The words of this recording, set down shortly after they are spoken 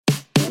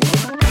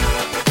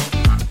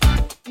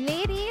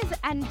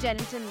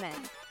gentlemen,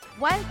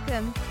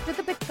 welcome to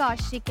the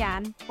Because She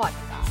Can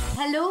podcast.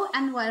 Hello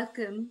and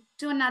welcome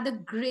to another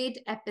great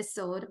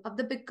episode of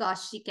the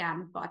Because She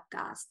Can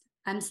podcast.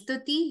 I'm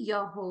Stuti,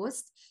 your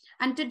host,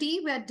 and today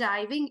we're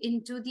diving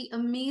into the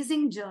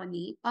amazing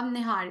journey of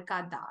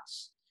Niharika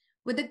Das.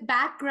 With a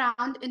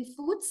background in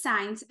food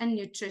science and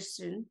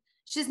nutrition,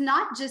 she's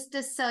not just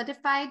a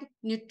certified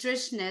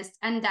nutritionist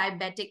and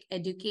diabetic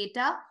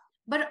educator,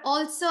 but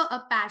also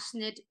a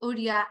passionate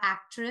Uriya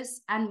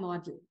actress and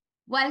model.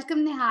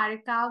 Welcome,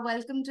 Niharika.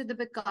 Welcome to the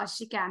Because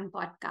She Can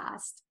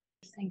podcast.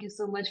 Thank you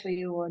so much for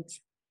your words.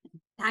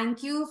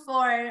 Thank you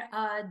for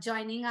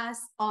joining us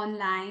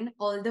online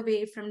all the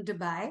way from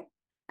Dubai.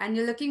 And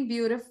you're looking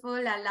beautiful.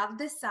 I love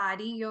the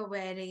sari you're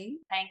wearing.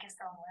 Thank you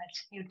so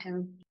much. You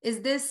too.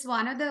 Is this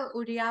one of the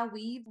Uriya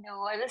weave?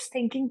 No, I was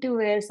thinking to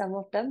wear some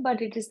of them,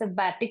 but it is the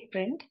batik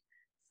print.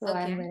 So I'm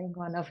Okay. wearing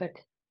one of it.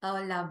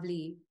 Oh,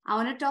 lovely. I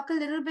want to talk a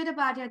little bit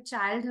about your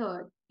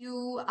childhood.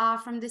 You are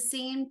from the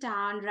same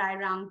town,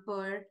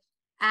 Rairangpur,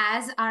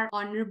 as our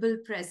Honorable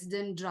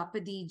President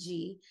Draupadi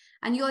ji.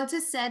 And you also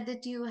said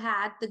that you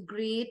had the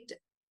great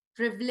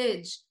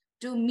privilege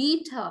to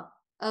meet her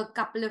a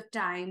couple of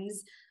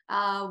times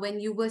when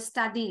you were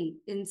studying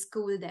in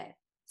school there.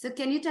 So,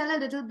 can you tell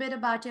a little bit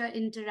about your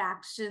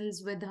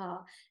interactions with her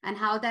and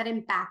how that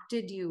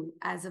impacted you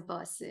as a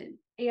person?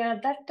 Yeah,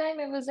 that time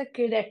I was a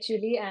kid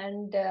actually,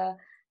 and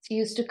she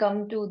used to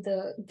come to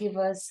give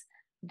us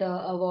the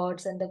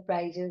awards and the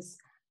prizes,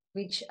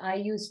 which I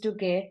used to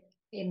get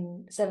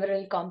in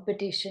several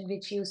competition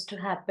which used to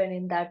happen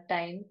in that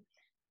time.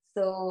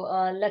 So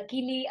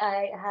luckily,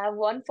 I have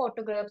one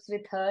photographs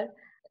with her.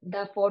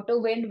 The photo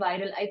went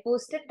viral. I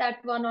posted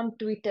that one on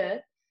Twitter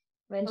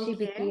when she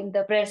Okay. became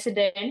the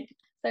president.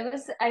 So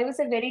I was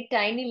a very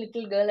tiny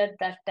little girl at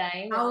that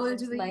time. How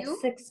old were you?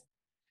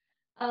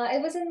 I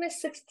was in my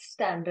sixth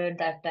standard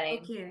that time.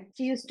 Okay.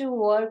 She used to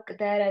work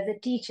there as a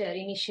teacher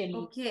initially,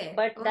 Okay.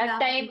 but Oh,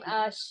 that time,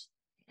 lovely.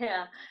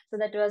 yeah, so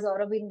that was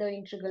Aurobindo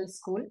Integral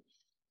School.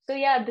 So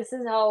yeah, this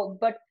is how.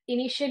 But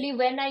initially,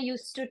 when I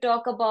used to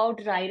talk about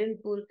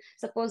Rairanpur,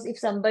 suppose if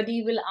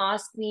somebody will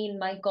ask me in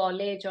my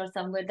college or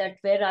somewhere that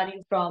where are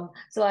you from?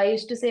 So I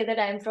used to say that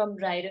I'm from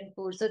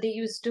Rairanpur. So they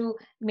used to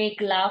make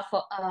laugh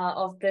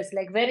of this,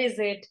 like where is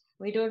it?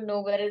 We don't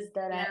know where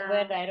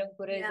Yeah.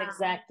 Rairanpur is Yeah.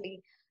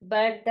 exactly.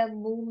 But the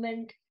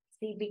moment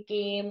she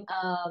became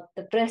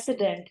the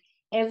president,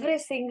 every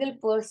single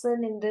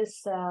person in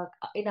this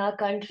in our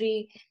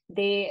country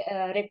they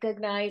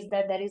recognize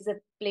that there is a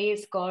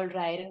place called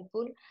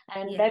Rairanpur,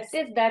 and that Yes.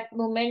 is that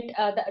moment.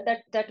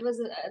 That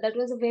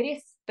was a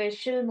very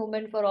special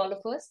moment for all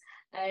of us,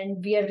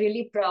 and we are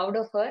really proud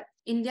of her.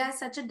 India is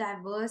such a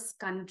diverse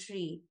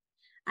country.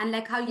 And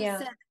like how you Yeah,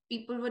 said,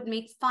 people would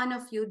make fun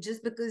of you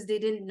just because they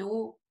didn't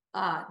know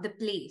the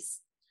place.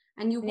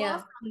 And you were yeah.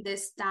 from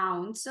this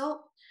town.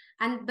 So,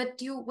 and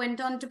but you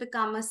went on to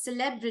become a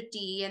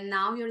celebrity and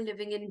now you're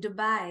living in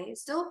Dubai.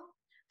 So,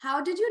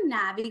 how did you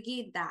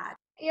navigate that?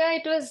 Yeah,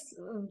 it was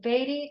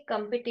very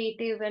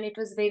competitive and it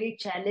was very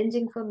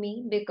challenging for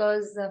me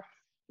because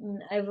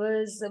when I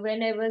was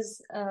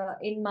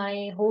in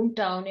my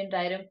hometown in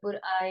Rairampur,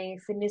 I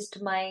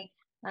finished my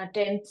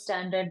 10th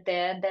standard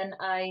there. Then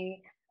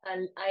I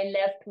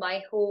left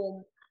my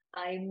home.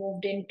 I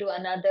moved into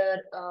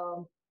another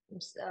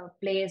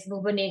place,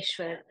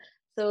 Bhubaneswar.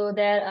 So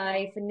there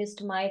Okay. I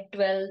finished my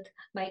 12th,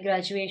 my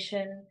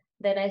graduation.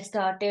 Then I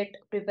started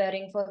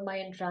preparing for my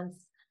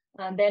entrance.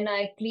 Then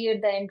I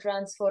cleared the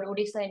entrance for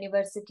Odisha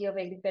University of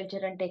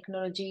Agriculture and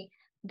Technology.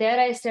 There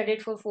I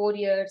studied for 4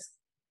 years.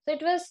 So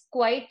it was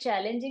quite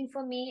challenging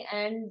for me,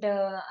 and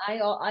I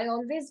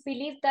always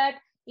believe that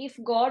if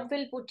God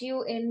will put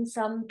you in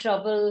some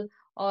trouble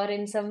or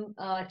in some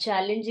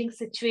challenging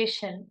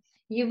situation,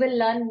 you will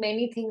learn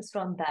many things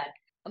from that.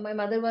 My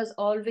mother was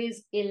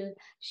always ill.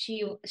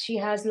 She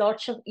has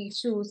lots of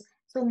issues.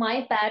 So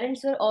my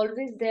parents were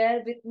always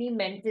there with me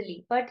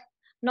mentally, but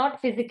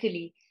not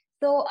physically.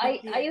 So I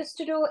Okay. used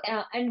to do,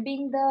 and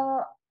being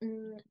the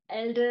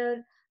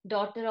elder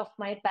daughter of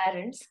my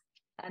parents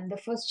and the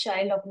first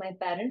child of my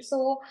parents,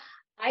 so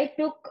I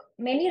took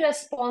many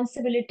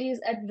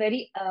responsibilities at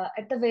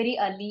the very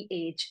early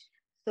age.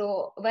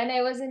 So when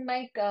I was in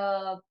my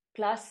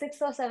class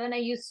 6 or 7, I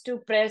used to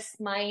press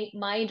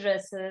my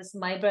dresses,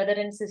 my brother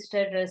and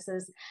sister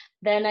dresses.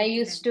 Then I Okay.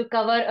 used to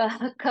cover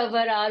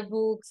cover our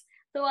books.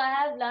 So I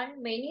have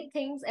learned many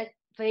things at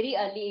very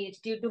early age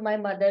due to my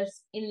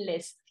mother's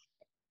illness.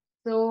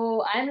 So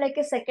I'm like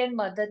a second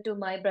mother to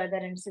my brother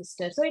and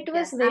sister. So it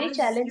was Yes, I very was,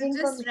 you challenging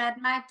for just me. read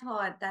my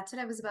thought. That's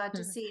what I was about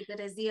to Mhm. say,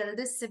 that as the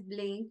eldest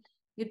sibling,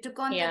 you took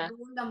on the Yeah,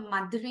 role of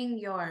mothering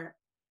your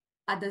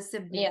other yeah.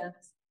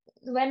 siblings.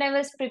 When I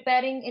was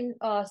preparing in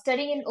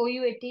studying in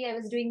OUAT, I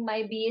was doing my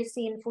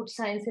BSc in food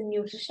science and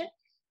nutrition.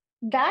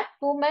 That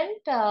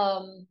moment,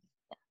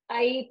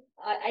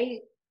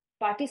 I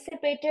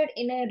participated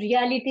in a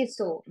reality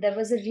show. There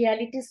was a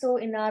reality show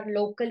in our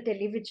local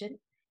television.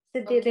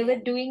 So they were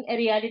Okay. doing a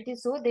reality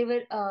show. They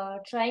were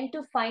trying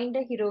to find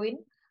a heroine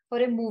for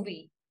a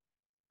movie.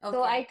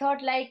 So Okay. I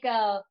thought like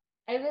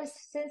I was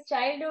since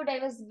childhood.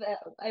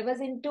 I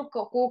was into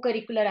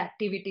co-curricular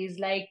activities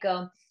like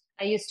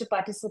I used to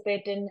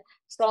participate in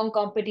song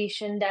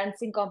competition,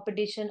 dancing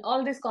competition,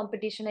 all this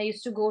competition. I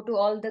used to go to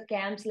all the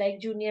camps like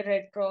Junior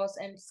Red Cross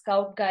and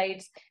Scout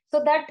Guides.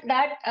 So that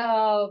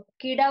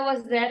kida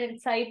was there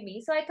inside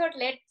me. So I thought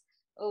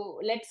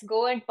let's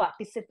go and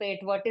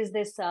participate. What is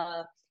this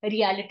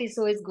reality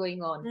show is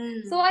going on?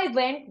 So Hmm. I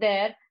went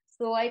there.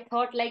 So I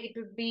thought like it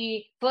would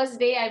be first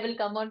day I will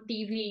come on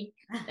TV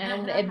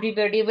and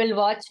everybody will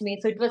watch me.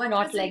 So it was What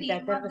not was the like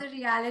that. name of the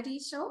reality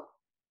show?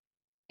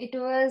 It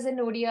was in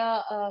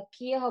Odia,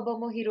 Kia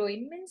Habamo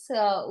heroine means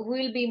who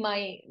will be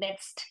my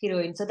next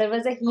heroine. So there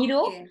was a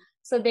hero. Okay.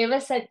 So they were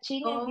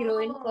searching a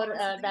heroine Oh, for so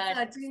they're that.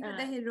 searching for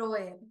the Uh,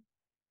 heroine.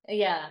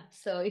 yeah,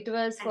 so it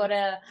was for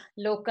Nice. a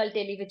local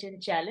television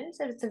channel.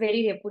 So it's a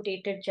very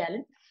reputed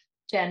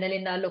channel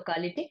in our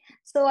locality.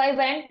 So I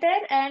went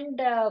there and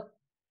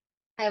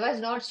I was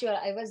not sure.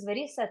 I was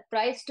very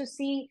surprised to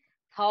see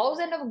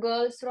thousands of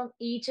girls from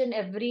each and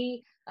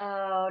every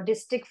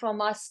district from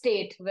our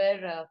state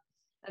were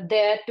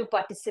there to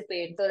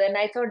participate. So then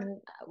I thought,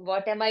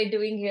 what am I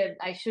doing here?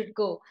 I should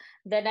go.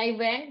 Then I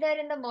went there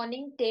in the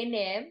morning, 10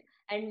 a.m.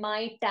 and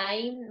my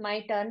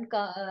turn,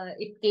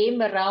 it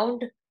came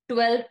around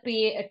 12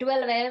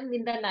 a.m.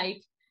 in the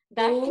night.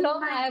 That Oh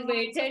long my I God. So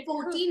waited.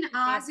 14 Yeah.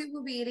 hours you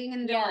were waiting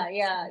in the Yeah,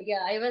 yeah, audition.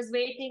 yeah. I was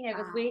waiting, I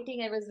was Wow.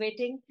 waiting, I was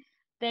waiting.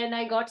 Then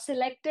I got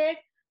selected.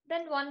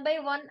 Then one by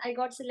one, I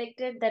got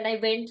selected. Then I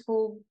went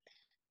home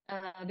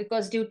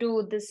because due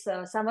to this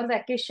summer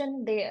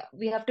vacation,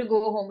 we have to go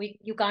home.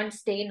 You can't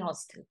stay in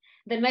hostel.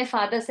 Then my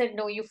father said,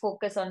 "No, you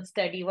focus on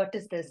study. What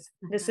is this?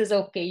 This is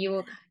okay.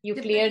 You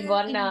cleared Typical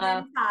one.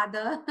 Indian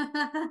father.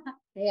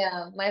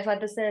 Yeah, my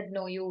father said,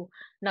 no,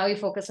 now you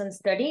focus on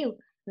study.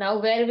 Now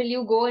where will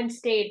you go and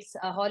stay? It's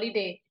a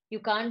holiday. You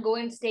can't go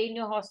and stay in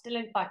your hostel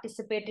and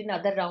participate in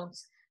other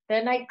rounds.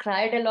 Then I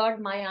cried a lot.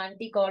 My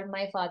auntie called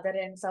my father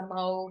and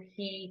somehow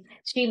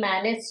she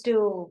managed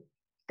to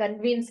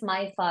convince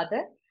my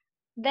father.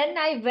 Then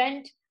I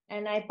went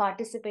and I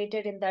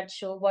participated in that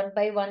show. One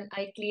by one,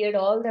 I cleared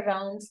all the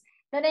rounds.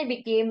 Then I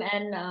became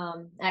an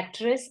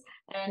actress,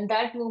 and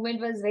that moment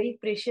was very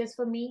precious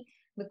for me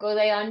because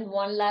I earned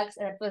 1 lakh.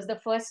 That was the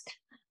first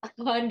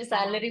earned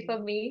salary for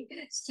Wow. me.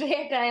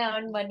 Straight, I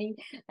earned money,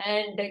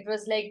 and it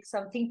was like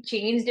something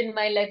changed in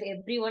my life.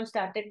 Everyone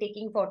started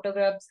taking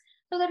photographs,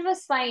 so that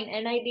was fine.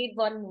 And I did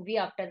one movie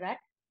after that.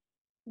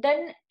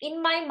 Then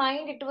in my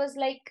mind, it was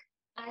like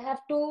I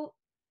have to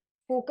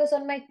focus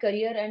on my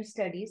career and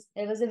studies.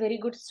 I was a very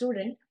good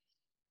student.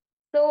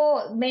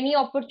 So many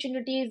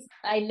opportunities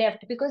I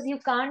left because you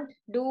can't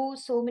do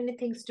so many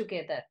things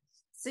together.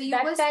 So you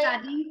were That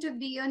time, studying to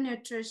be a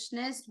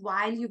nutritionist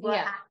while you were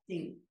yeah,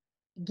 acting.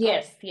 Oh,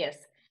 yes, yes.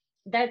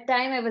 That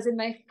time I was in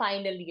my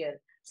final year.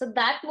 So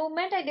that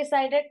moment I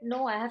decided,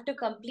 no, I have to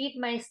complete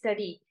my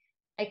study.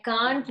 I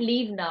can't wow.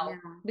 leave now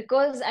Yeah.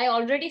 because I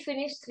already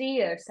finished 3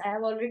 years. I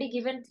have already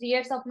given 3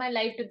 years of my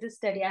life to this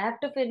study. I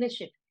have to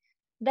finish it.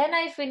 Then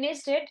I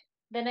finished it.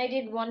 Then I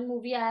did one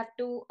movie.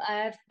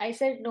 I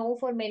said no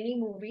for many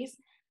movies.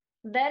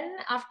 Then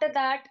after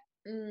that,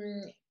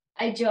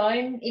 I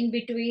joined in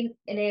between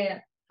in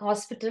a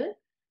hospital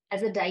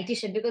as a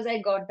dietitian because I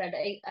got that.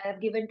 I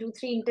have given 2,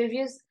 3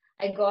 interviews.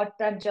 I got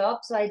that job,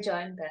 so I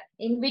joined that.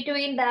 In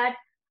between that,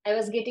 I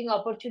was getting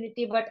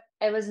opportunity, but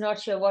I was not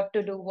sure what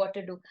to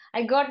do.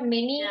 I got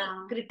many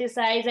Yeah.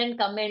 criticize and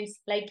comments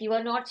like you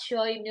are not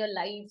sure in your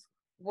life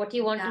what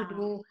you want to Yeah.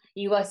 do.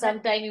 You are But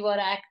sometime you are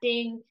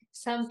acting,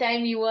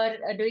 sometime you are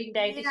doing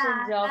dietitian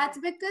yeah, job. that's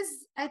because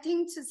I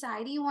think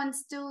society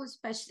wants to,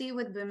 especially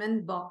with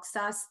women, box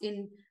us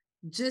in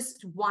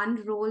just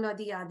one role or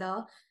the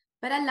other.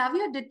 But I love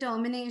your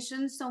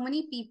determination. So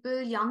many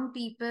people, young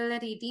people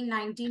at 18,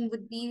 19,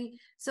 would be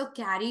so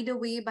carried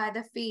away by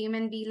the fame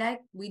and be like,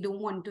 we don't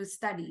want to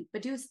study.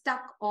 But you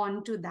stuck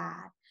on to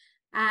that.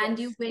 And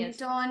you Yes, went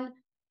yes, on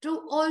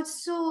to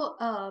also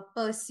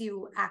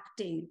pursue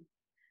acting.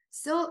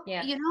 So,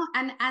 yeah,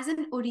 and as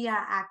an Odia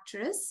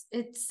actress,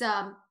 it's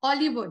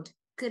Hollywood.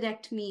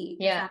 Correct me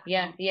if yeah, I'm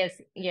yeah, wrong.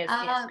 yes, yes,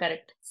 yes, Uh,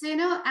 correct.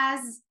 so,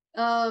 as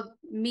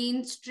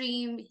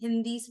mainstream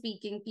Hindi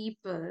speaking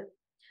people,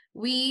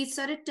 we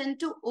sort of tend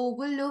to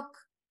overlook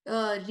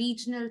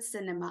regional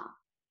cinema,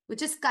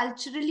 which is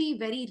culturally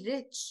very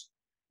rich.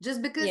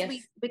 Just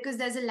Yes, because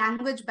there's a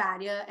language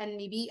barrier and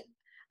maybe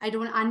I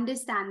don't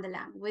understand the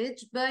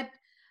language,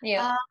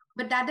 yeah. uh,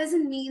 but that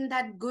doesn't mean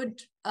that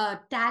good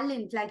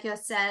talent like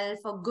yourself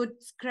or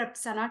good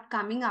scripts are not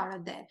coming out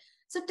of there.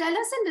 So tell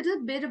us a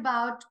little bit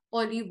about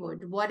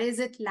Hollywood. What is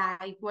it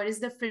like? What is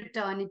the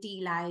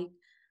fraternity like?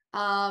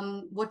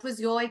 What was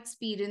your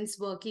experience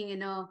working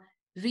in a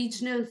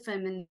regional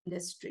film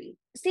industry?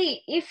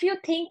 See, if you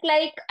think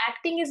like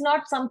acting is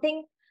not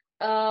something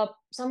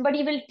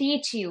somebody will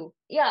teach you,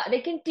 yeah, they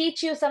can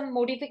teach you some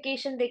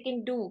modification they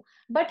can do,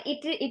 but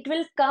it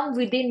will come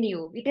within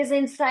you. It is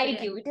inside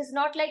Correct. you. It is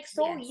not like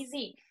so Yes.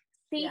 easy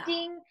Yeah.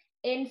 sitting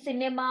in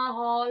cinema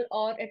hall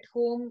or at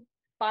home.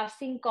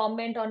 passing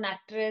comment on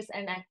actress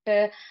and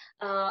actor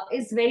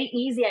is very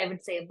easy, I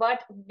would say.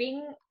 But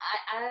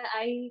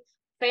I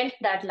felt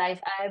that life.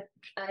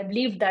 I've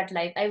lived that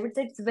life. I would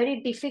say it's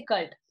very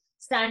difficult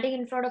standing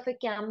in front of a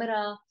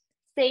camera,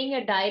 saying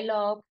a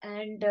dialogue,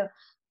 and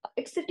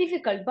it's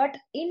difficult. But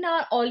in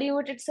our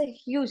Hollywood, it's a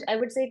huge. I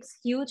would say it's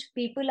huge.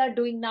 People are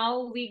doing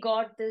now. We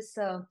got this.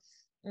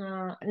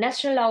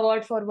 National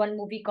award for one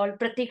movie called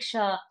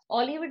Pratiksha.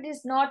 Hollywood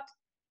is not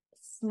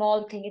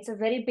small thing. It's a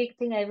very big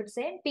thing, I would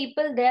say. And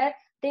people there,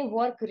 they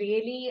work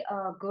really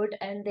good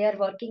and they are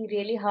working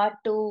really hard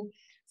to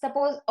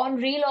suppose on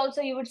reel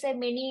also you would say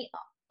many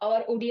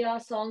our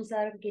Odia songs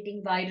are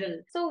getting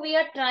viral. So we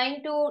are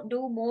trying to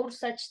do more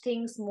such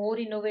things, more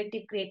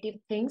innovative, creative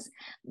things.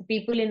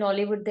 People in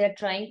Hollywood, they are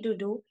trying to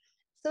do.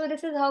 So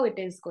this is how it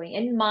is going.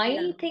 And Yeah.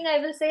 my thing, I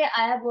will say,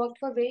 I have worked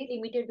for very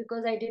limited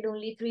because I did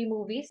only three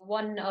movies,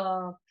 one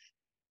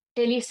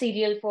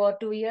tele-serial for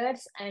 2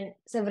 years and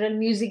several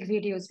music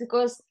videos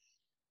because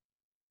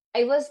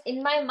I was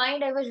in my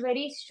mind, I was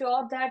very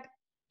sure that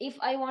if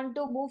I want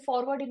to move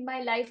forward in my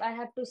life, I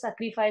have to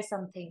sacrifice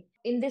something.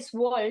 In this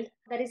world,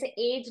 there is an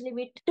age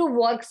limit to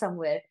work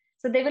somewhere.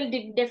 So they will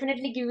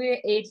definitely give you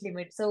an age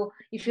limit. So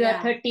if you are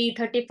Yeah. 30,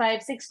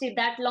 35, 60,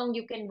 that long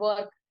you can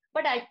work.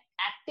 But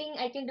acting,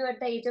 I can do at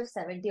the age of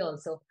 70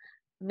 also.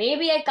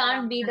 Maybe I Wow,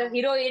 can't be the nice.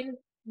 heroine.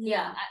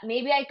 Yeah, Yeah.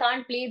 maybe I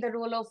can't play the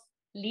role of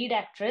lead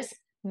actress.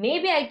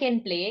 Maybe I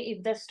can play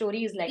if the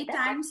story is like Maybe that.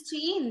 But times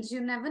change.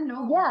 You never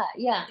know.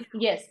 yeah,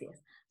 yes,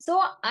 yes. So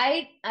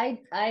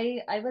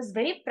I was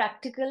very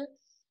practical.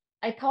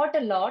 I thought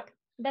a lot.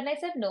 Then I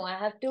said, no, I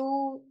have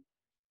to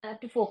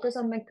focus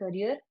on my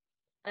career.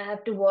 I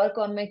have to work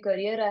on my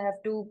career. I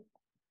have to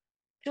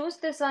choose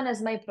this one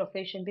as my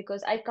profession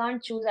because I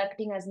can't choose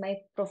acting as my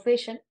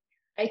profession.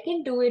 I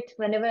can do it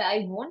whenever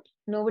I want.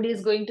 Nobody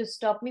is going to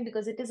stop me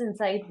because it is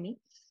inside me.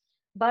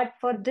 But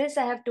for this,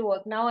 I have to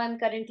work. Now I'm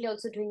currently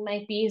also doing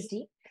my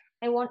PhD.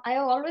 I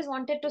have always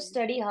wanted to Okay.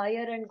 study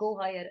higher and go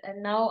higher.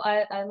 And now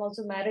I'm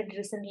also married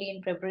recently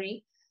in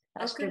February,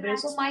 Oh, last February.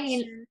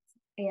 congratulations.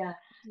 Yeah.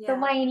 So Yeah.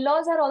 my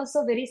in-laws are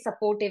also very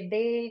supportive.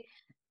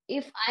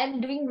 If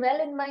I'm doing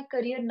well in my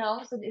career now,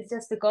 so it's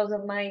just because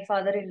of my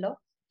father-in-law.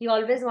 He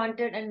always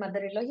wanted, and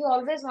mother-in-law, he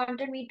always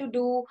wanted me to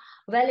do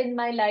well in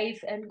my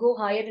life and go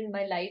higher in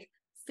my life.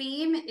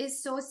 Fame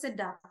is so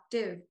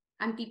seductive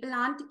and people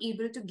aren't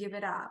able to give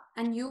it up.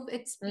 And you've Mm.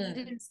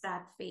 experienced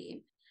that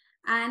fame.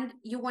 And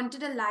you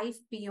wanted a life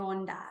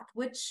beyond that,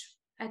 which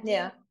I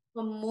Yeah. think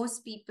for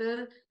most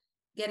people,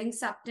 getting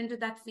sucked into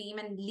that fame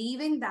and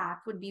leaving that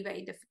would be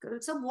very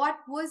difficult. So,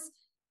 what was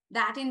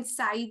that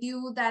inside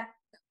you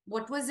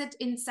what was it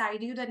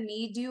inside you that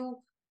made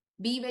you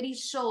be very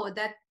sure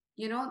that,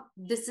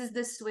 this is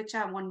the switch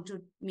I want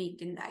to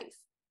make in life?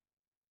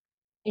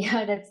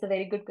 Yeah, that's a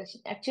very good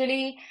question.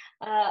 Actually,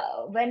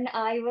 when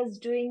I was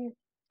doing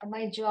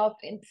my job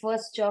in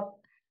first job,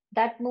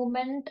 that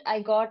moment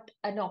I got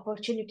an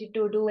opportunity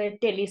to do a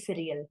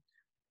tele-serial.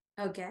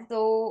 Okay.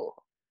 So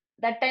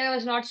that time I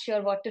was not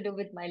sure what to do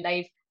with my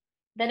life.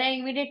 Then I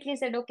immediately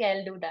said, okay,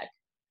 I'll do that.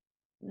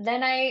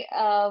 Then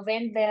I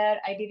went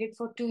there. I did it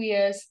for 2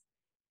 years.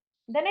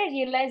 Then I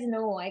realized,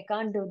 no, I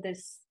can't do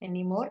this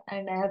anymore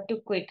and I have to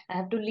quit. I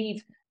have to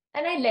leave.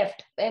 And I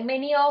left.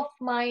 Many of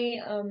my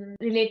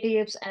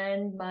relatives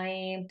and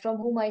my from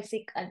whom I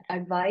seek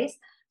advice.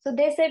 So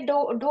they said,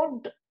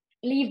 don't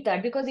leave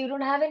that because you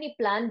don't have any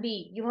plan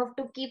B. You have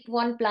to keep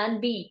one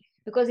plan B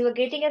because you are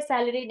getting a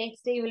salary.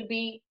 Next day you will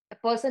be a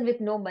person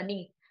with no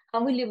money.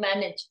 How will you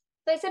manage?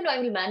 So I said, no, I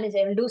will manage.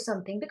 I will do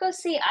something because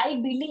see, I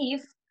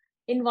believe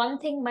in one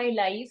thing in my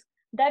life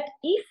that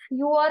if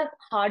you are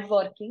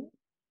hardworking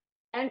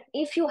and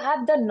if you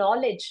have the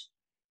knowledge,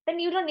 then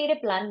you don't need a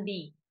plan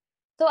B.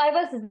 So I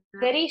was Yeah.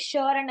 very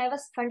sure and I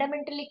was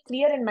fundamentally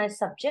clear in my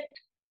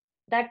subject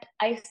that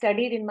I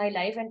studied in my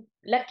life. And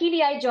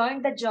luckily, I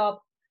joined the job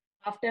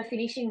after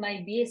finishing my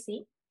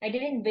BSc. I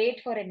didn't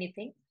wait for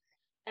anything.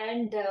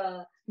 And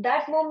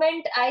that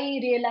moment, I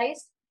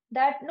realized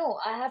that no,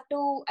 I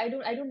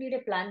don't need a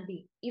plan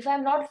B. If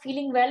I'm not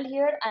feeling well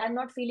here, I'm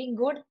not feeling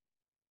good,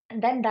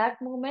 and then that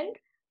moment,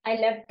 I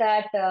left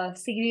that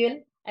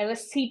serial. I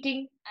was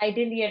sitting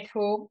idly at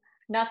home.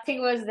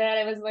 Nothing was there.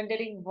 I was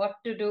wondering what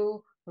to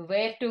do,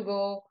 where to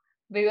go,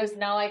 because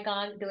now I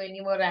can't do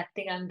any more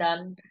acting. I'm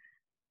done.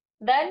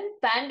 Then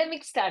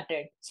pandemic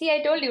started. See,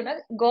 I told you, na,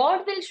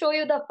 God will show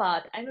you the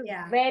path. I'm a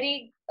Yeah.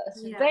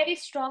 Yeah. very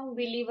strong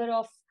believer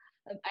of.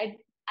 I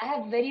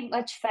have very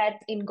much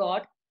faith in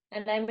God,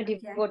 and I'm a Okay.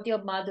 devotee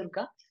of Ma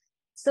Durga.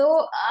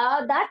 So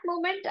that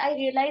moment, I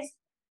realized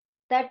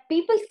that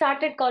people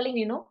started calling,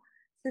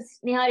 "Sis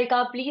Niharika,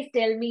 please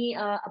tell me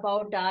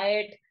about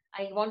diet.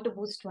 I want to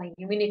boost my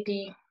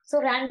immunity."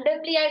 So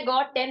randomly, I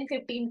got 10,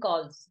 15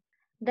 calls.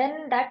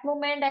 Then that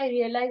moment, I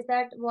realized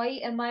that why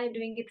am I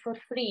doing it for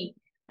free?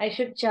 I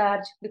should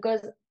charge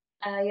because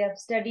I have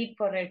studied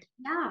for it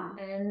Yeah.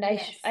 and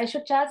Yes. I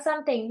should charge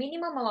something,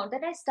 minimum amount.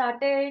 Then I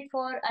started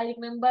for, I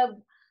remember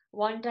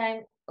one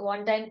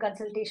time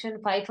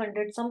consultation,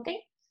 500 something.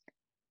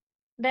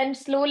 Then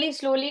slowly,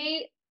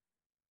 slowly,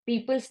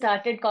 People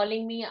started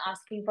calling me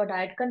asking for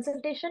diet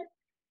consultation.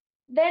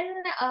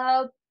 Then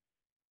I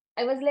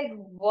was like,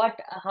 what?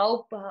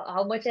 How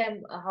much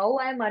how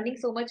I'm earning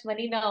so much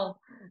money now?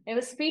 I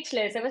was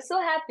speechless. I was so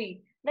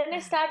happy. Then I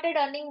started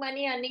earning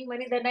money.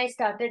 Then I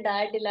started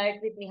Diet Delight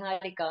with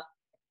Niharika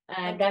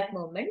at Okay. that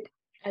moment.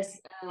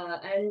 As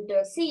and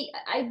See,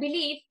 I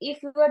believe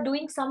if you are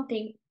doing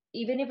something,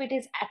 even if it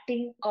is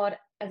acting or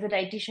as a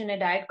dietitian, a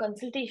diet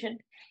consultation,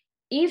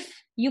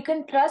 if you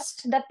can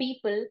trust the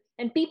people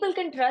and people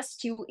can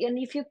trust you, and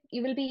if you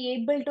will be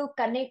able to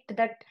connect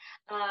that,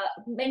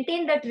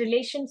 maintain that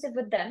relationship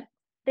with them,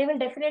 they will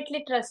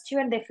definitely trust you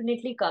and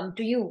definitely come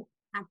to you.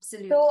 So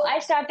Absolutely. I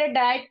started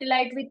Diet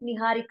Delight with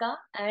Niharika,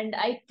 and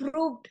I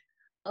proved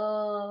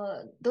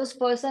those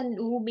person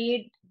who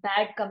made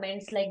bad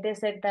comments, like they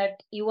said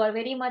that you are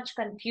very much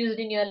confused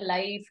in your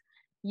life,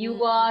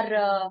 you are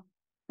Mm,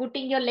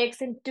 putting your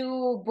legs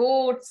into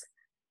boats.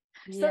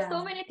 yeah.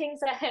 So many things.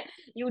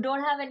 You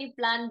don't have any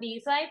plan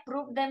B. So I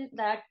proved them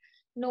that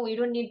no, you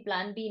don't need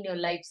plan B in your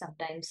life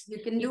sometimes. You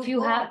can do If you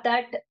both. have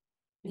that,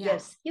 Yeah.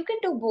 yes, you can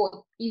do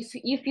both.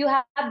 If you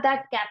have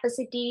that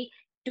capacity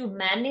to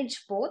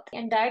manage both,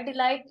 and Diet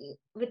Delight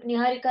with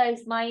Niharika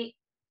is my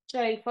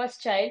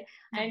first child,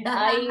 and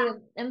I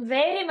am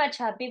very much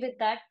happy with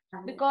that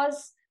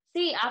because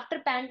see, after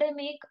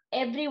pandemic,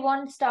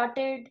 everyone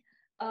started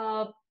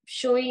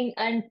showing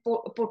and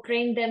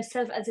portraying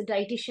themselves as a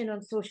dietitian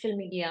on social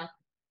media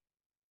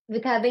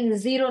with having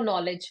zero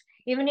knowledge.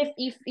 Even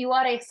if you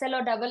are XL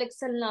or double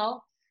XL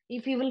now,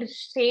 if you will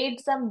shade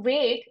some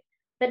weight,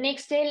 the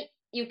next day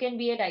you can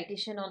be a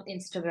dietitian on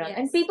Instagram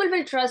and Yes. people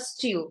will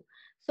trust you.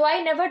 So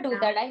I never do Yeah.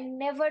 that. I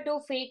never do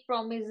fake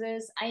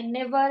promises. I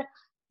never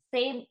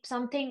say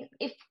something.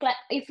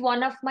 If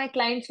one of my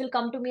clients will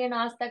come to me and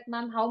ask that,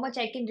 ma'am, how much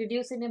I can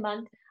reduce in a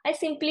month, I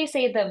simply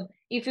say them,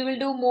 if you will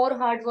do more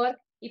hard work,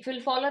 if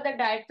you'll follow the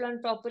diet plan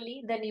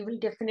properly, then you will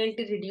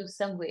definitely reduce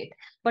some weight.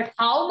 But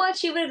how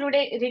much you will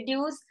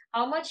reduce,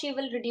 how much you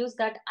will reduce,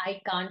 that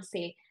I can't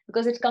say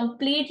because it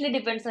completely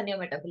depends on your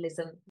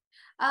metabolism.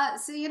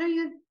 So,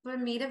 you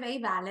made a very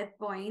valid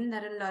point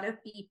that a lot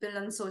of people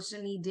on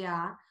social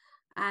media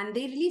and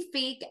they really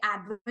fake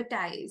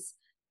advertise.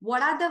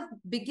 What are the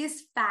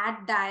biggest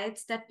fad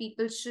diets that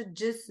people should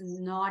just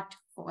not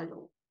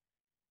follow?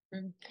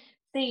 Mm.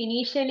 See,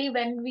 initially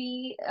when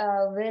we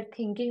were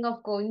thinking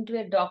of going to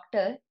a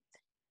doctor,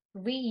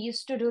 we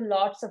used to do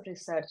lots of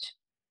research.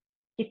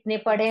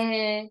 कितने पढ़े Yes.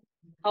 हैं,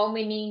 how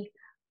many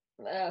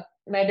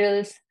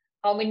medals,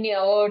 how many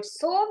awards,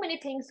 so many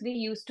things we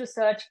used to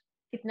search.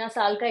 कितना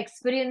साल का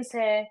experience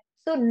है.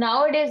 So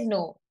nowadays,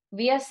 no,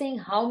 we are seeing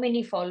how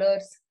many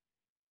followers,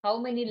 how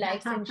many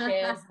likes and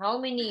shares, how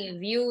many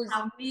views.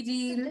 How many So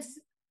reels? this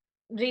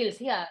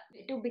reels, yeah.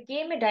 To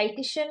become a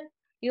dietitian,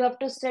 you have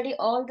to study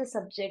all the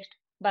subjects: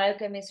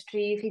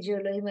 biochemistry,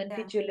 physiology, human Yeah.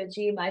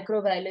 physiology,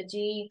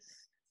 microbiology,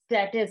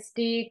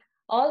 statistic,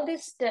 all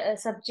these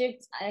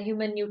subjects,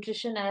 human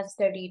nutrition I have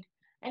studied.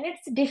 And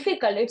it's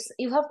difficult. It's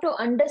you have to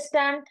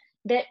understand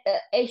that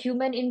a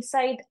human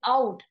inside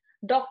out.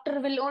 Doctor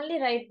will only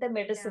write the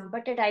medicine, Yeah.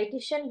 but a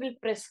dietitian will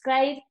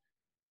prescribe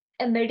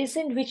a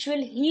medicine which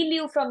will heal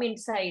you from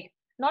inside,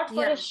 not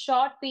for a Yeah.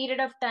 short period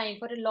of time,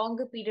 for a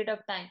longer period of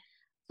time.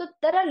 So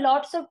there are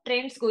lots of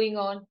trends going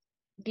on.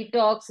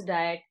 Detox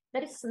diet.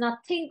 There is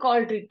nothing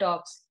called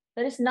detox.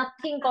 There is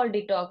nothing called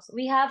detox.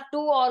 We have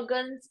two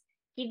organs,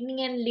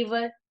 kidney and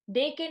liver.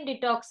 They can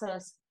detox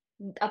us.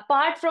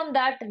 Apart from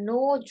that,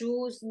 no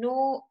juice,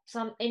 no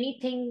some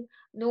anything,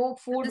 no But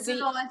food this is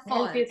will all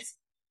help you. false.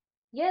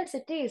 Yes,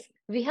 it is.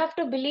 We have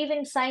to believe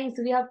in science.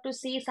 We have to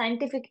see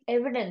scientific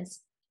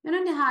evidence.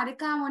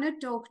 Niharika, I want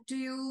to talk to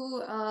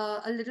you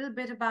a little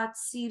bit about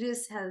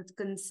serious health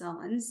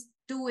concerns,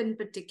 two in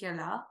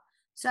particular.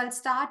 So I'll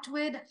start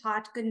with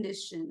heart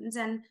conditions,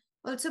 and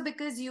also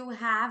because you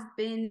have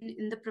been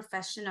in the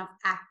profession of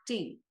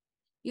acting.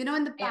 In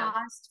the Yeah,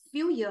 past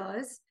few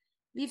years,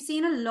 we've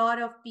seen a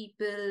lot of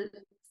people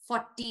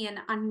 40 and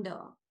under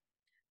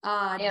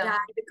yeah,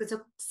 die because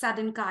of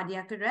sudden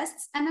cardiac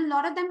arrests, and a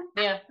lot of them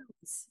yeah.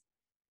 actors.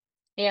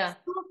 Yeah.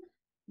 So,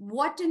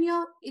 what in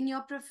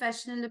your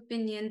professional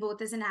opinion,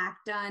 both as an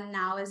actor and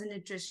now as a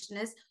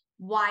nutritionist,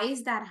 why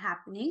is that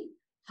happening?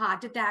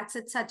 Heart attacks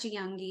at such a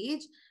young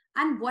age,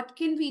 and what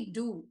can we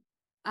do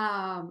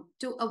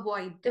to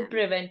avoid To them?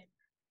 prevent.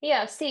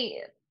 Yeah,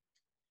 see,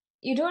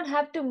 you don't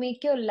have to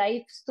make your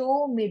life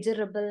so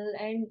miserable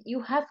and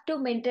you have to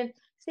maintain.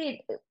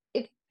 See,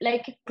 if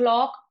like a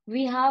clock,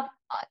 we have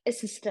a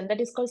system that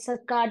is called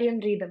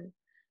circadian rhythm.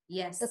 The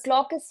Yes,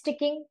 clock is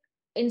ticking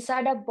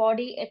inside our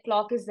body, a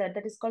clock is there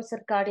that is called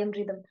circadian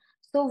rhythm.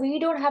 So we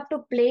don't have to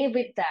play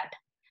with that.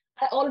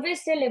 I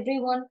always tell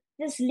everyone,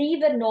 just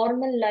live a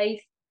normal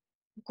life,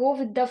 go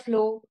with the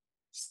flow,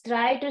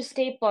 try to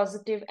stay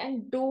positive,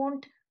 and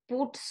don't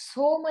put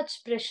so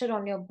much pressure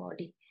on your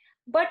body.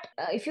 But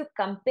if you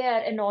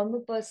compare a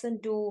normal person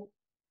to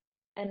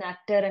an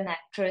actor and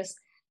actress,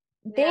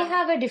 they yeah,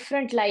 have a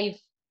different life.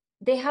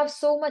 They have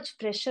so much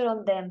pressure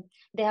on them.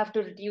 They have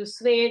to reduce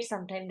weight,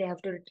 sometimes they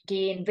have to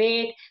gain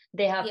weight,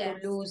 they have to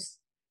yes, lose.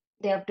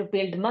 they have to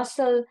build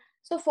muscle.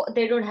 So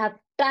they don't have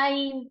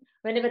time.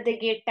 Whenever they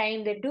get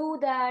time, they do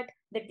that.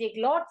 They take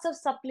lots of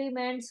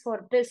supplements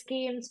for the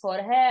skins, for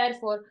hair,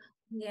 for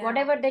Yeah.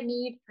 whatever they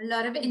need. A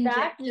lot of So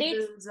that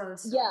leads,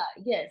 injectables yeah,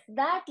 also. yes,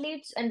 that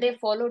leads, and they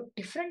follow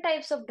different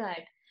types of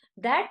diet.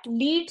 That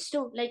leads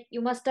to, like,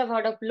 you must have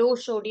heard of low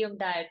sodium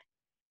diet,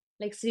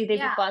 like Sridevi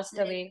Yeah. passed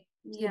Like, away,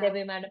 yeah.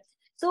 Sridevi madam.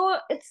 So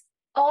it's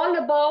all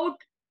about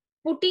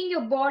putting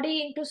your body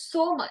into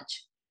so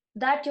much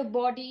that your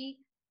body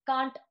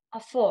can't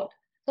afford.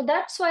 So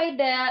that's why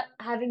they're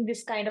having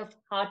this kind of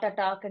heart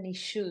attack and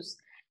issues.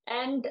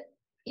 And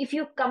if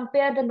you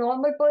compare the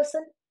normal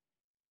person,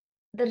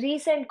 the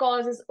recent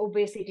cause is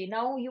obesity.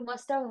 Now you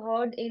must have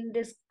heard in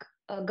this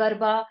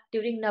Garba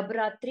during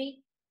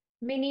Navratri,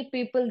 many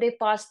people they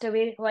passed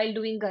away while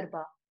doing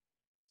Garba.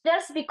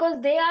 Just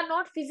because they are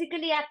not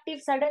physically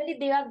active, suddenly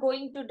they are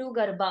going to do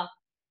Garba.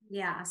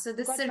 Yeah. So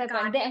the You got my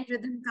point. They, circadian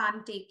rhythm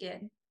can't take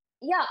it.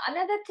 yeah,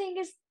 another thing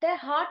is their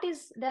heart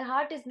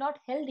is not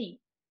healthy.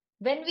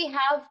 When we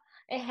have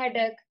a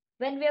headache,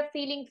 when we are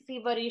feeling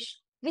feverish,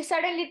 we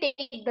suddenly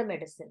take the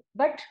medicine.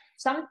 But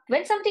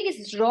when something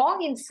is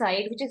wrong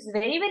inside, which is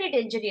very, very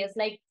dangerous,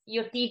 like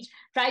your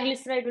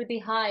triglyceride will be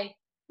high,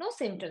 no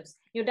symptoms.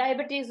 Your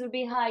diabetes will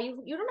be high,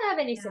 you don't have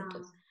any Yeah.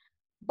 symptoms.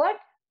 But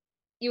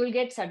you will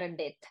get sudden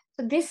death.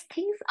 So these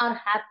things are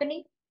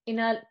happening in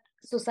our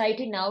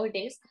society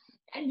nowadays,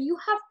 and you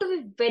have to be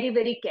very,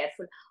 very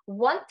careful.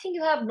 One thing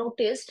you have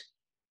noticed,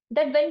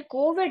 that when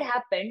COVID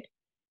happened,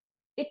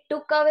 it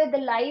took away the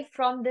life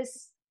from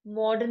this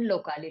modern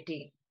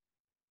locality.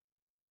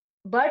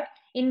 But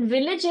in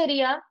village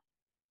area,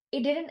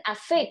 it didn't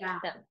affect Yeah.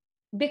 them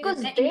Yeah. because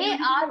The they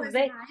immunity are was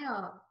very,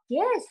 higher.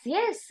 yes,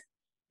 yes.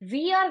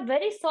 We are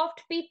very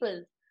soft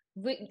people.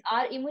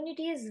 Our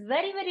immunity is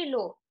very, very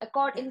low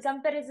in Yes.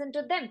 comparison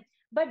to them.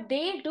 But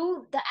they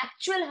do the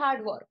actual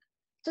hard work.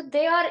 So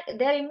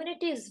their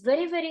immunity is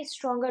very, very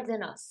stronger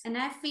than us. And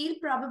I feel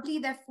probably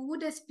their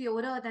food is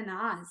purer than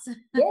ours.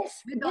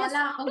 Yes, With all yes.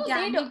 our No, they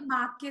don't. organic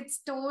market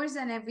stores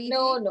and No,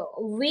 everything, no.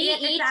 We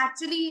it's eat,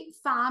 actually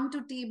farm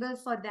to table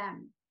for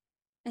them.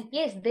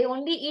 yes, they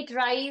only eat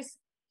rice,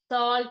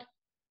 salt,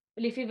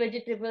 leafy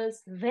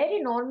vegetables, very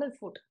normal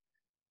food.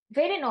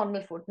 Very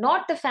normal food,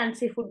 not the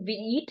fancy food we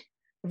eat.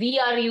 We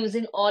are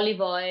using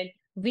olive oil.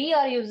 We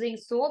are using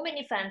so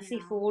many fancy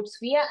Yeah. foods.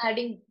 We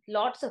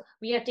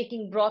are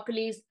taking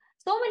broccolis,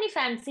 so many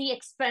fancy,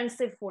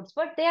 expensive foods,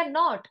 but they are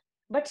not.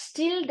 But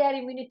still, their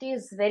immunity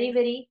is very,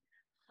 very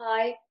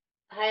high,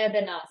 higher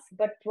than us.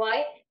 But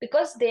why?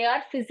 Because they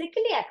are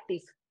physically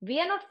active. We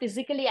are not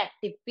physically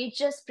active. We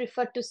just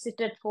prefer to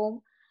sit at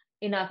home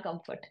in our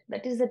comfort.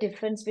 That is the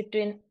difference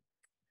between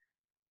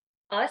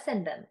us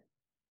and them.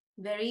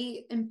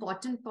 Very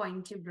important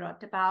point you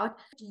brought about.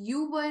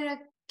 You were a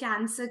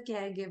cancer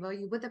caregiver,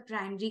 you were the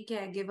primary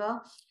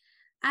caregiver.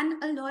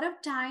 And a lot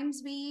of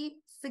times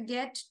we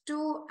forget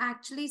to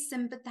actually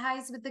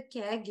sympathize with the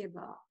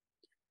caregiver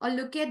or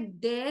look at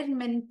their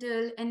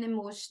mental and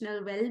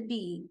emotional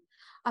well-being.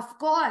 Of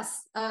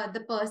course,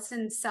 the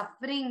person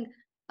suffering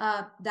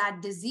that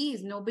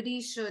disease,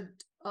 nobody should,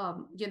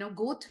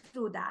 go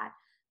through that.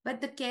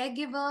 But the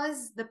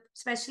caregivers,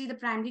 especially the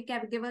primary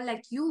caregiver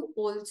like you,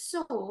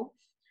 also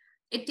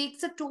it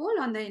takes a toll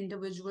on the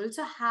individual.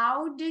 So,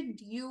 how did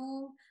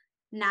you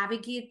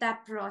navigate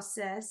that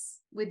process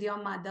with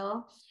your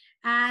mother?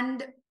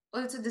 And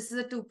also, this is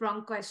a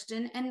two-pronged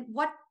question. And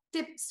what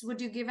tips would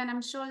you give? And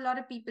I'm sure a lot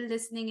of people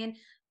listening in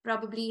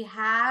probably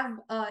have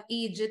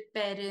aged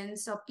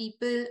parents or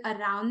people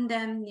around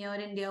them, near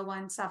and dear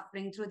ones,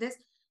 suffering through this.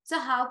 So,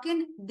 how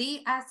can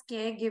they, as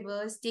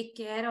caregivers, take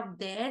care of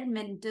their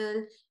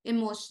mental,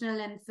 emotional,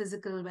 and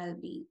physical well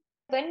being?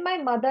 When my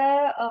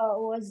mother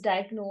was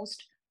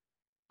diagnosed,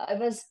 I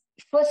was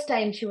first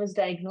time she was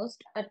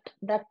diagnosed. At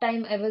that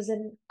time, I was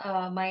in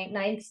my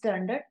ninth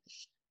standard,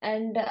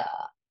 and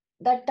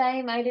that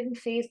time I didn't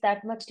face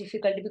that much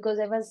difficulty because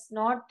I was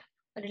not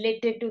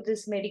related to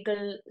this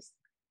medical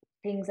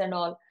things and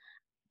all.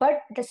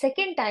 But the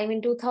second time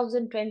in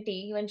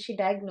 2020, when she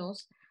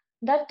diagnosed,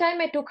 that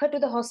time I took her to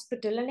the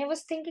hospital, and I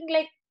was thinking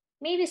like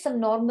maybe some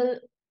normal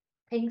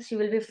things she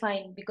will be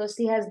fine because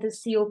she has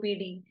this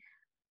COPD.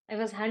 I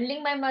was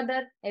handling my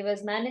mother, I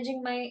was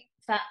managing my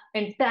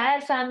entire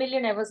family,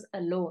 and I was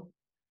alone.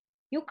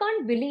 You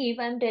can't believe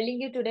I'm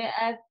telling you today.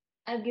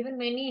 I've given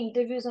many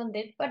interviews on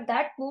that, but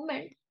that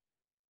moment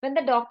when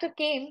the doctor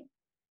came,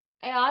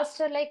 I asked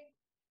her like,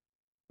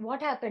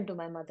 "What happened to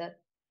my mother?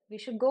 We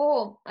should go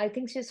home. I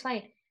think she's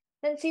fine."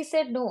 Then she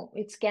said, "No,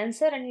 it's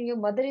cancer, and your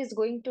mother is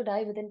going to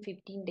die within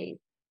 15 days."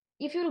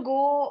 If you'll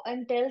go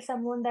and tell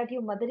someone that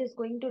your mother is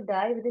going to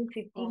die within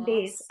 15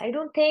 days, Course. I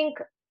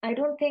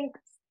don't think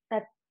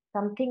that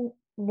something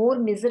more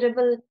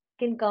miserable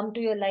can come to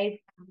your life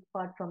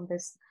apart from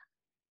this.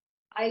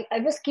 I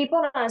just keep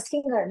on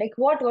asking her, like,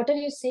 what are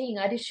you saying?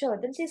 Are you sure?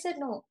 Then she said,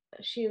 no,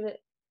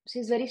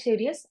 she's very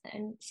serious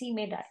and she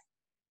may die.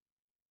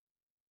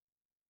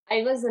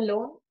 I was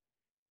alone.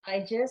 I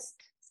just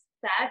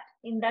sat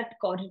in that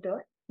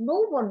corridor.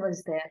 No one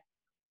was there.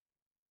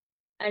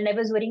 and I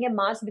was wearing a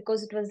mask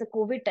because it was the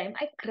COVID time.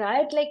 I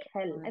cried like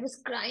hell. I God. was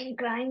crying,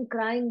 crying,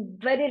 crying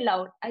very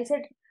loud. I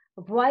said,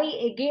 why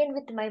again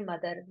with my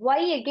mother? Why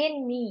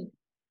again me?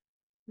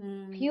 Few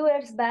Mm.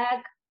 years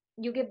back,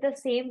 you give the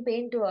same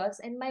pain to us,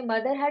 and my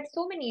mother had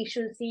so many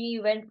issues. She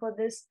went for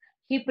this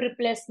hip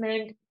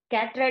replacement,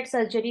 cataract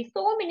surgery,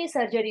 so many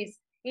surgeries.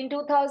 In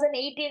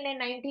 2018 and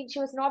 19, she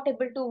was not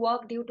able to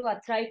walk due to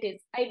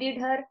arthritis. I did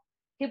her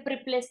hip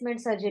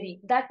replacement surgery.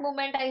 That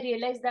moment, I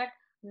realized that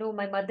no,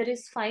 my mother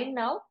is fine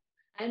now.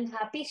 I'm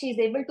happy she's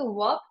able to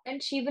walk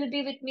and she will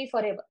be with me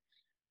forever.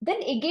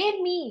 Then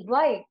again, me,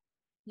 why?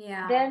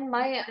 Yeah. Then You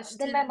my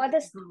questioned mother,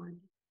 God.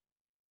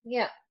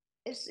 yeah,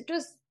 it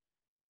was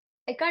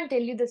I can't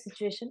tell you the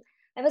situation.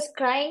 I was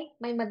crying.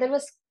 My mother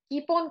was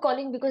keep on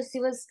calling because she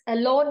was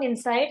alone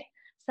inside.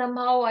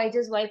 Somehow I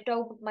just wiped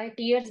out my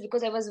tears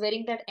because I was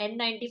wearing that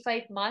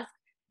N95 mask.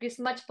 This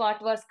much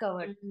part was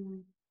covered. Mm.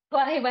 So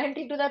I went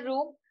into the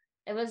room.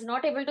 I was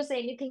not able to say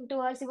anything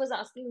to her. She was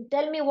asking,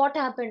 tell me what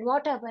happened,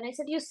 what happened. I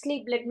said, you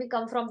sleep, let me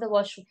come from the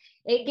washroom.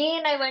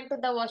 Again, I went to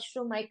the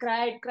washroom. I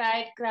cried,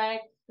 cried,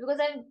 cried because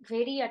I'm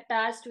very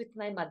attached with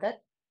my mother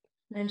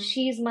and Mm.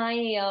 she's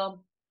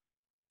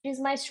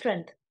my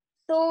strength.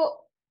 So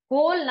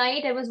whole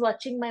night I was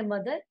watching my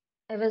mother.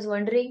 I was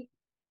wondering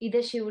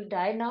either she will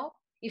die now.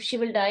 If she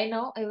will die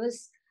now, I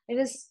was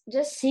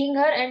just seeing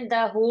her and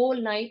the whole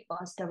night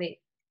passed away.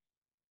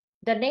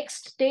 The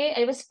next day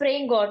I was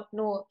praying God,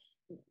 no,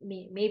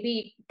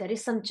 maybe there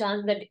is some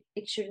chance that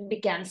it shouldn't be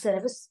cancer.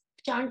 I was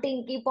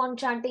chanting, keep on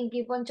chanting,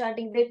 keep on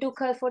chanting. They took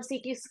her for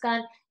CT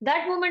scan.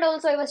 That moment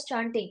also I was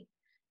chanting.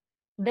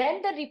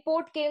 Then the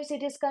report came,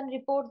 CT scan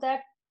report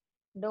that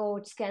no,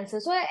 it's cancer.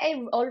 So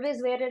I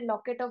always wear a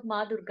locket of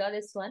Ma Durga,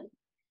 this one.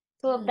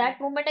 So at Mm. that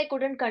moment, I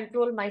couldn't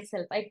control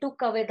myself. I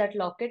took away that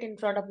locket in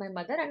front of my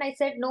mother and I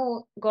said,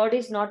 no, God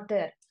is not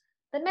there.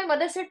 Then my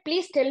mother said,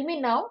 please tell me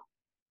now.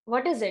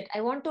 What is it?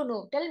 I want to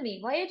know. Tell me.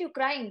 Why are you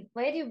crying?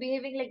 Why are you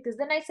behaving like this?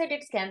 Then I said,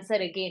 it's cancer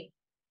again.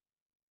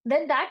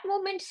 Then that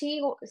moment,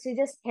 she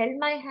just held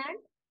my hand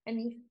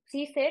and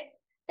she said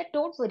that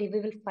don't worry, we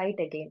will fight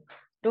again.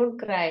 Don't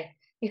cry.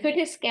 If it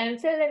is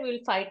cancer, then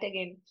we'll fight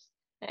again.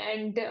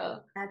 And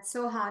That's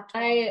so heartwarming.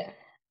 I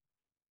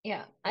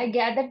yeah, I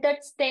gathered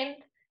that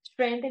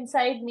strength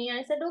inside me.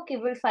 I said, okay,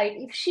 we'll fight.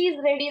 If she's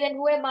ready, then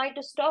who am I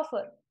to stop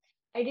her?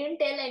 I didn't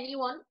tell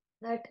anyone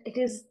that it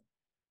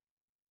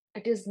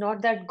is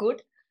not that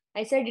good.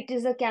 I said it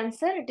is a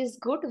cancer, it is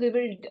good. We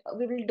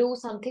will do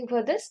something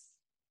for this.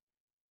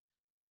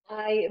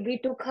 We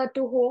took her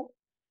to home.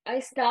 I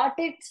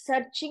started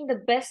searching the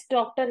best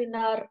doctor in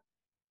our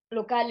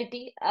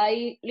locality.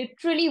 I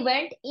literally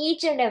went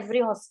each and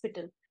every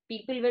hospital.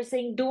 People were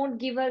saying, don't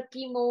give her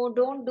chemo,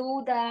 don't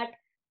do that.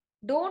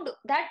 Don't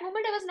that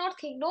moment I was not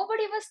thinking,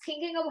 nobody was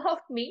thinking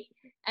about me,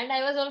 and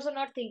I was also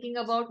not thinking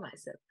about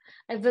myself.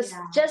 I was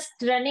Yeah. just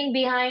running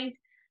behind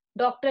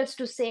doctors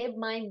to save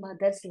my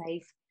mother's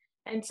life.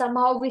 And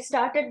somehow we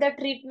started the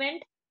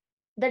treatment.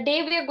 The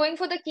day we are going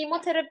for the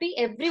chemotherapy,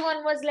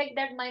 everyone was like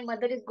that my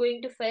mother is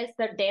going to face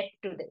the death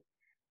today.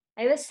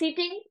 I was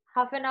sitting,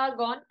 half an hour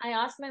gone. I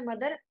asked my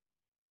mother,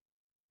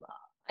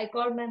 I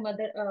called my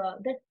mother,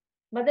 that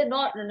mother,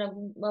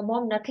 no,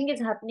 mom, nothing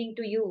is happening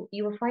to you.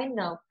 You are fine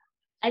now.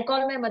 I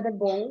called my mother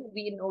Bo,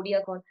 we in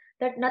Odia call,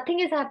 that nothing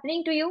is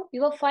happening to you.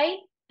 You are fine.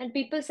 And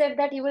people said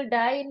that you will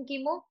die in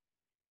chemo.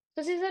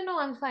 So she said, no,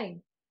 I'm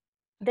fine.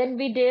 Then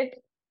we did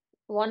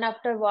one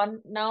after one.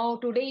 Now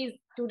today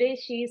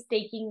she is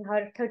taking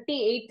her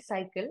 38th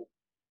cycle.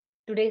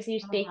 Today she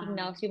is Oh, taking wow.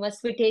 now. She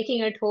must be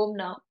taking at home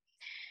now.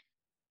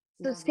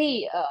 So Yeah.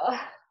 see,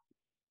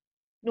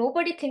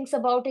 nobody thinks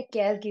about a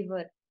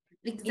caregiver.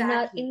 In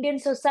our Exactly. Indian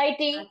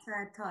society, That's what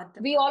I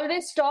thought we about.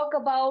 always talk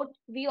about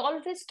we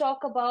always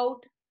talk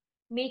about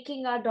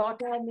making our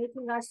daughter,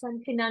 making our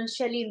son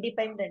financially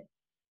independent.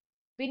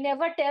 We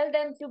never tell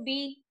them to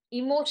be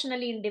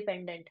emotionally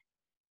independent.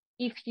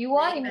 If you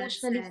are Very well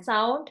emotionally said.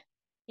 sound,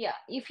 yeah,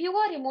 if you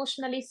are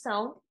emotionally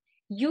sound,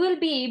 you will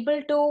be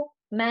able to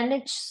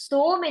manage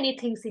so many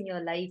things in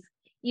your life.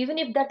 Even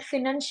if that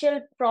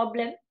financial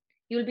problem,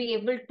 you'll be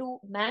able to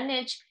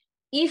manage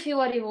if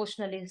you are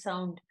emotionally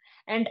sound.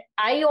 And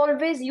I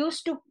always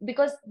used to,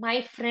 because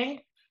my friend,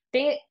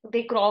 they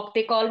call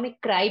me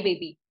cry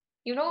baby.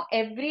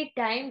 Every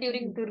time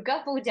during Mm.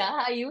 Durga Puja,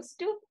 I used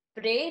to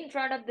pray in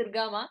front of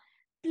Durga Ma,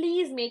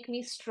 please make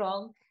me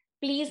strong.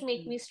 Please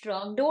make Mm. me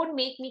strong. Don't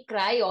make me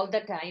cry all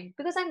the time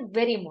because I'm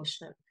very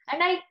emotional.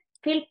 And I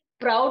feel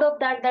proud of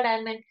that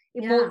I'm an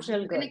Yeah,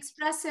 emotional you can girl.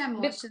 express your Bec-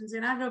 emotions.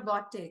 You're not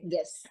robotic.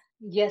 yes,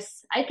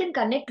 yes, I can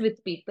connect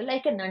with people. I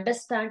can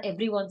understand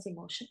everyone's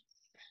emotion.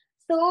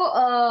 So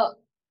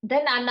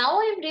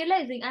now I'm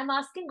realizing, I'm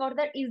asking God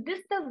that is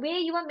this the way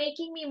you are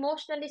making me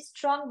emotionally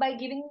strong by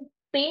giving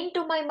pain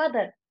to my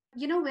mother?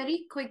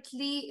 Very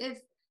quickly,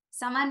 if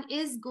someone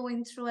is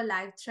going through a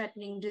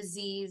life-threatening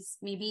disease,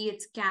 maybe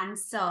it's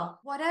cancer,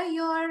 what are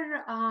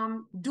your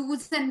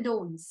do's and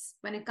don'ts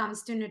when it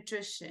comes to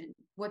nutrition?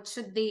 What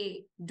should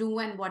they do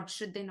and what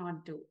should they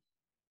not do?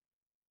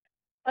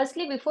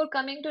 Firstly, before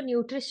coming to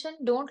nutrition,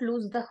 don't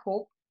lose the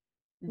hope.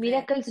 Very,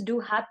 Miracles do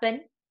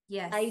happen.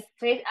 yes. I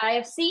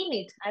have seen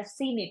it. I've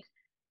seen it.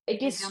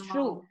 It With is your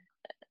true. mom.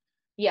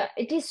 Yeah,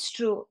 it is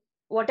true.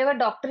 Whatever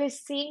doctor is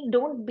saying,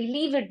 don't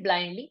believe it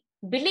blindly.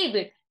 Believe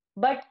it,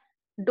 but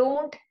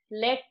don't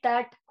let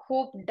that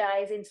hope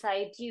dies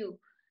inside you.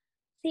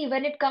 See,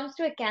 when it comes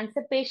to a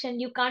cancer patient,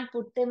 you can't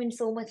put them in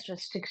so much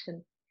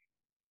restriction.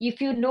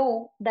 If you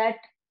know that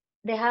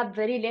they have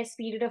very less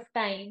period of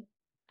time,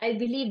 I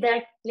believe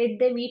that let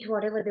them eat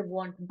whatever they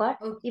want. But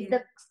if Okay.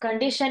 the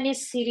condition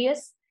is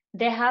serious,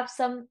 they have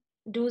some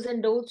do's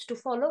and don'ts to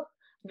follow.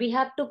 We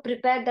have to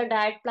prepare the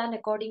diet plan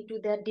according to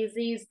their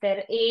disease,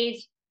 their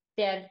age,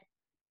 their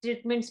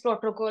treatments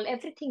protocol,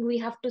 everything we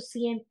have to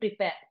see and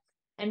prepare.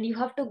 And you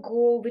have to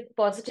go with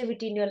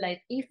positivity in your life.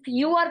 If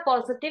you are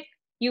positive,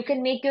 you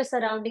can make your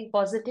surrounding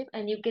positive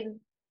and you can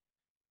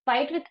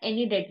fight with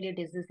any deadly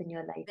disease in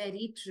your life.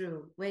 Very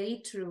true.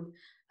 Very true.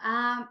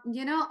 On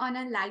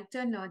a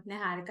lighter note,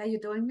 Niharika, you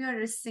told me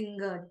you're a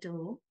singer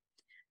too.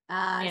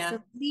 Yeah. So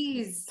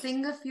please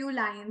sing a few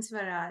lines for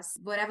us.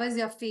 Whatever's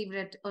your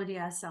favorite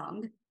Odia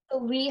song. So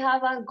we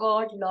have our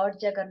God, Lord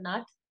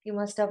Jagannath. You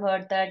must have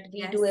heard that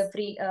we do Yes,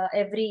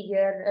 every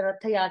year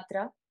Ratha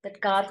Yatra, that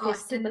car of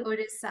course, in festival.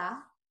 Orissa.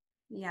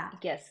 Yeah.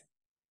 Yes.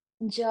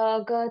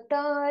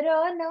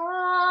 Jagatara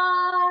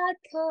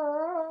Nath,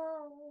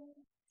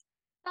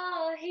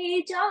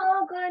 Ahi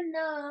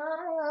Jagannath,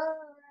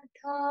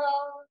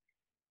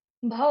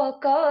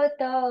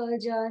 Bhakata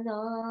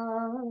Jana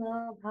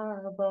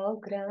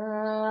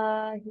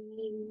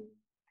Bhavagrahi,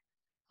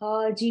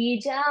 Haji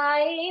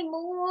Jai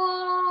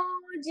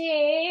Mujhe,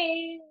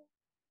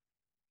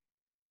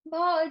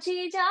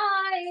 Bhaji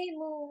Jai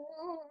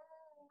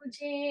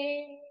Mujhe,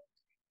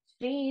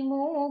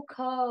 Shrimukh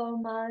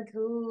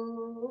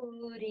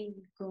Madhuri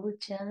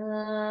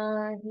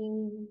कुचाही.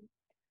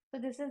 So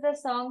this is the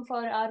song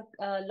for our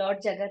Lord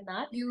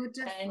Jagannath. And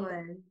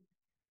Beautiful.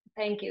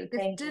 thank you,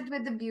 thank you. Gifted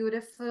with a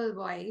beautiful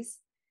voice.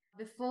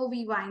 Before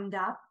we wind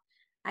up,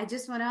 I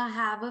just want to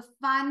have a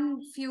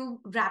fun few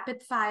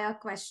rapid fire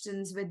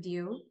questions with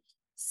you.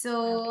 So,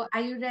 Okay.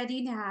 are you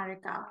ready,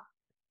 Niharika?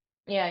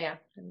 Yeah,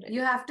 I'm You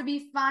ready. have to be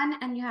fun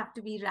and you have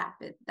to be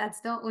rapid.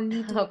 That's the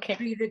only two Okay.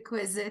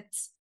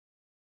 prerequisites.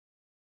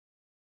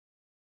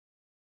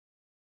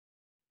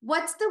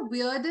 What's the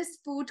weirdest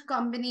food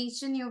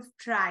combination you've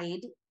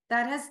tried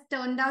that has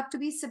turned out to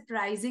be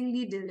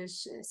surprisingly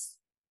delicious?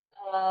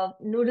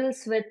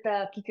 Noodles with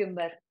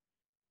cucumber.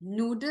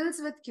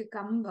 Noodles with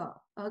cucumber.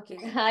 Okay.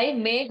 I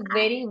made I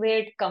very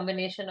weird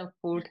combination of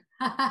food.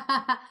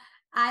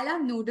 I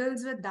love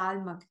noodles with dal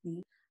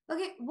makhni.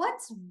 Okay,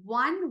 what's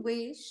one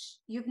wish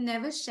you've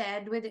never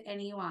shared with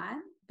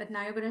anyone, but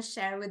now you're going to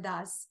share with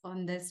us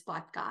on this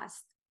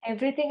podcast?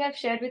 Everything I've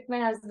shared with my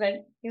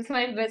husband. He's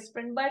my best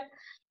friend. But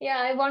yeah,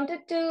 I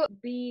wanted to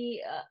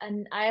be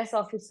an IS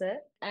officer,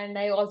 and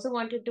I also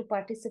wanted to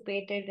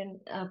participate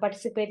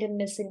in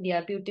Miss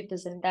India beauty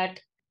pageant that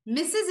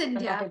Mrs. I'm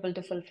not India, able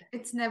to fulfill.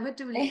 it's never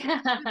too late.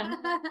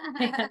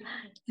 Yeah,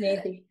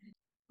 maybe.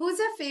 Who's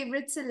your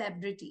favorite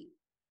celebrity?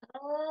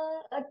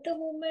 At the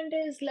moment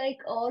is like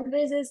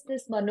always is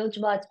this Manoj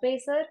Bajpayee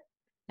sir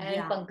and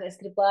Yeah. Pankaj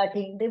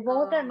Tripathi. They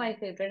both are Oh, my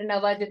favorite, and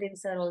Nawazuddin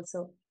sir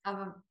also.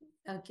 uh,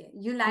 okay.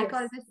 You like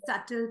all Yes, the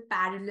subtle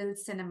parallel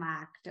cinema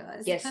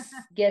actors. yes.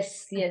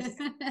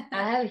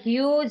 I have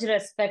huge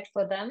respect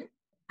for them.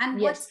 And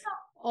what's Yes. your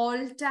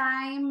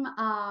all-time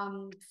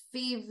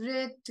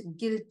favorite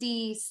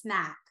guilty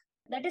snack?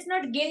 That is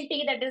not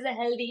guilty, that is a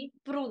healthy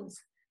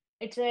prunes.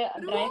 It's a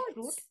dry fruit.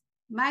 Fruits.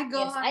 My Yes,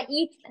 God.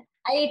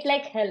 I eat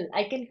like hell.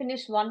 I can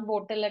finish one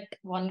bottle at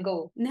one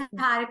go.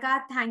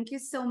 Niharika, thank you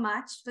so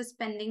much for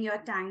spending your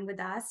time with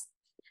us.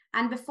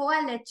 And before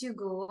I let you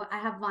go, I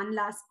have one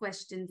last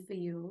question for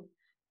you.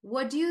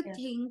 What do you Yeah.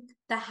 think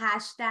the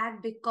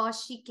hashtag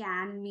because she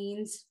can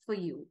means for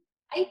you?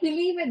 I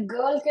believe a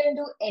girl can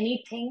do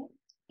anything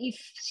if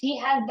she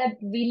has that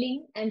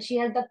willing and she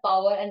has the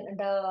power and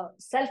the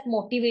self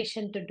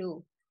motivation to do.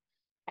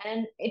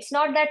 And it's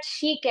not that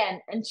she can,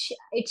 and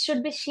it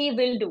should be she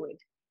will do it,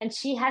 and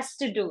she has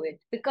to do it.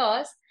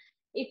 Because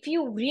if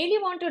you really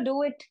want to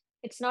do it,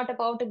 it's not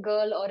about a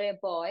girl or a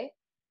boy.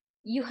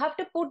 You have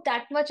to put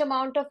that much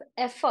amount of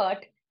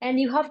effort, and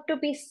you have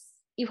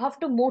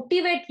to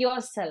motivate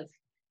yourself.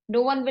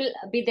 No one will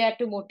be there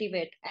to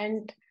motivate.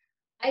 And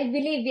I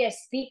believe,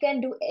 yes, we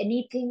can do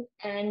anything.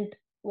 And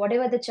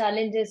whatever the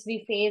challenges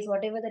we face,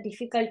 whatever the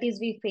difficulties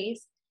we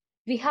face,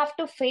 we have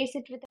to face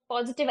it with a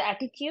positive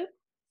attitude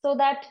so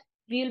that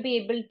we will be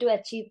able to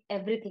achieve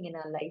everything in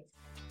our life.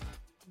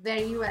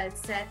 Very well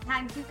said.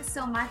 Thank you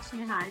so much,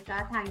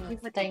 Niharika. Thank you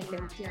for Thank taking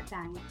you. out your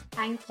time.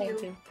 Thank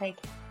Thank you. you. Thank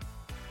you.